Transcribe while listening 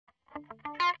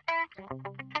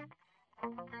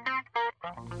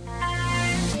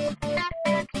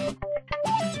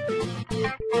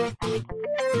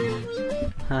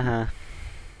Haha.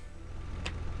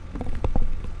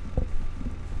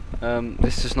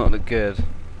 This does not look good.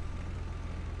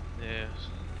 Yes.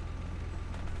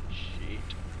 Shit.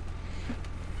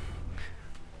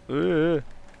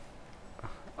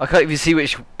 I can't even see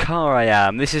which car I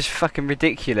am. This is fucking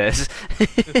ridiculous.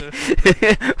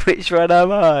 Which one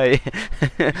am I?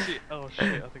 Oh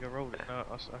shit, I think I rolled it. No,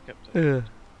 I kept it.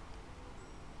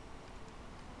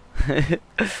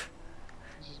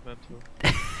 This is mental.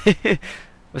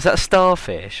 Was that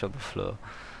starfish on the floor?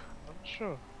 I'm not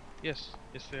sure. Yes,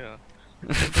 yes they are.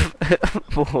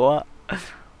 What?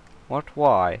 What?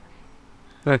 Why?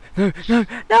 No! No! No!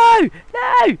 No!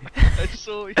 No! I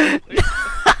saw you.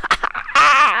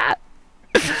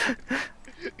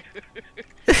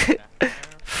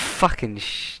 Fucking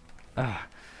Oh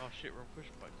shit, we're on push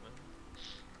bike now. This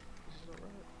is not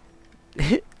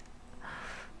right.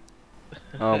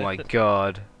 Oh my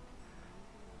god.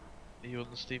 Are you on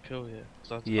the steep hill here?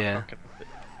 Yeah.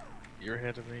 You're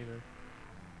ahead of me though.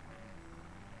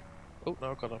 Oh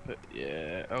no, I got up it.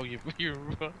 Yeah. Oh, you're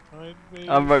behind me.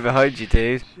 I'm right behind you,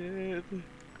 dude. Shit.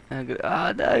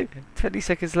 Oh no! 20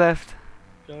 seconds left.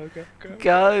 Go, go, go.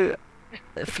 Go!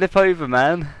 Flip over,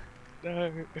 man.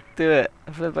 No. Do it.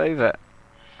 Flip over.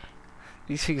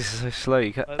 These things are so slow.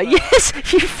 You can't. Like Oh, yes!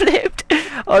 You flipped!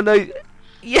 Oh no!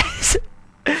 Yes!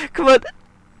 Come on!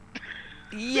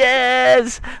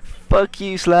 Yes! Fuck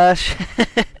you, Slashz.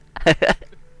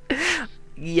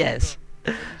 Yes.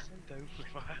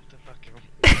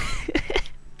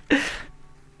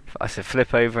 I said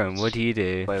flip over, and what do you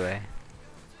do? Wait, wait.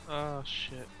 Oh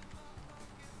shit.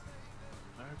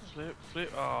 No,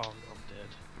 flip. Oh, I'm dead.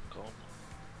 Gone.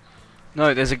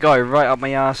 No, there's a guy right up my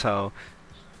arsehole.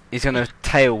 He's gonna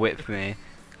tail whip me.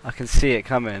 I can see it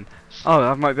coming. Oh,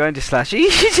 I might be going to Slashz. You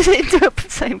just ended up the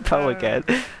same pole again.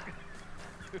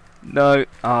 No.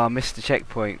 Ah, missed the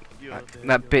checkpoint.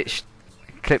 That bitch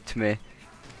clipped me.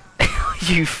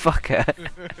 You fucker.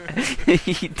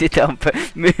 You did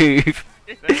move.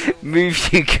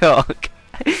 Move, you cock.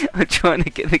 I'm trying to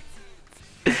get the...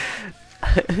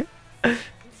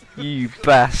 You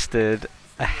bastard.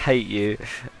 I hate you.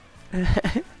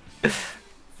 Catch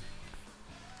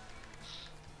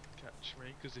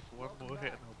me, because if one more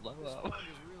hit I'll blow up.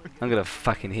 I'm gonna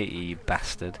fucking hit you, you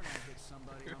bastard.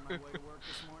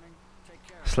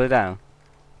 Slow down.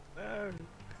 No.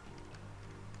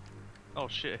 Oh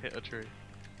shit, I hit a tree.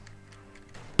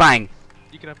 Bang!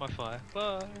 You can have my fire.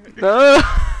 Bye. No!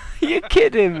 You're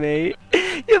kidding me!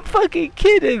 You're fucking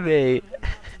kidding me!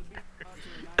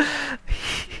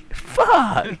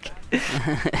 Fuck! Get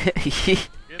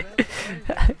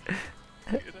out of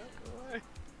the way.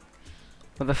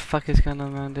 What the fuck is going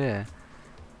on around here?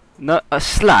 No,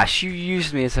 Slashz, you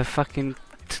used me as a fucking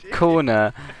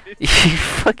corner. You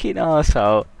fucking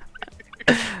arsehole.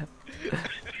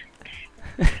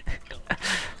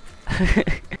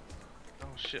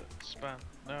 Oh shit, spam.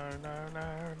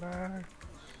 No.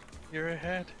 You're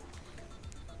ahead.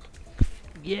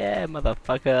 Yeah,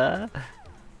 motherfucker.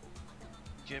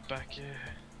 Get back here.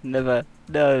 Never.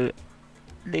 No.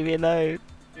 Leave me alone.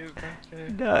 Get back here.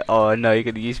 No. Oh no, you're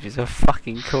gonna use me as a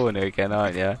fucking corner again,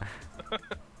 aren't you?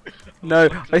 No,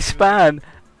 I span.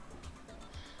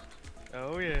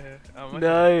 Oh yeah.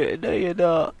 No, no, you're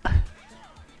not.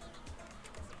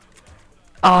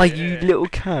 Oh, Yeah. you little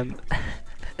cunt.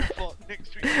 What,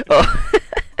 next week? Oh.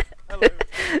 Hello.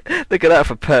 Look at that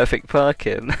for perfect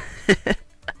parking.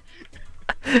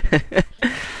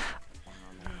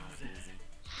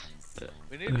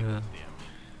 We nearly got to the end.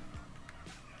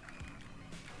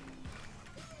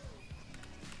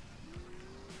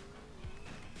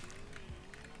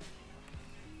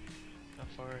 How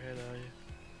far ahead are you?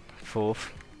 4th,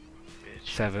 Bitch.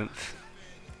 7th.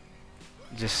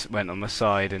 Just went on my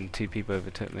side and 2 people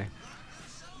overtook me.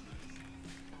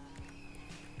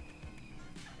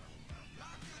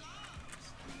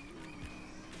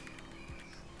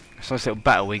 It's a nice little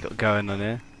battle we got going on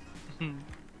here.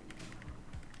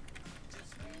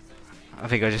 I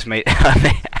think I just made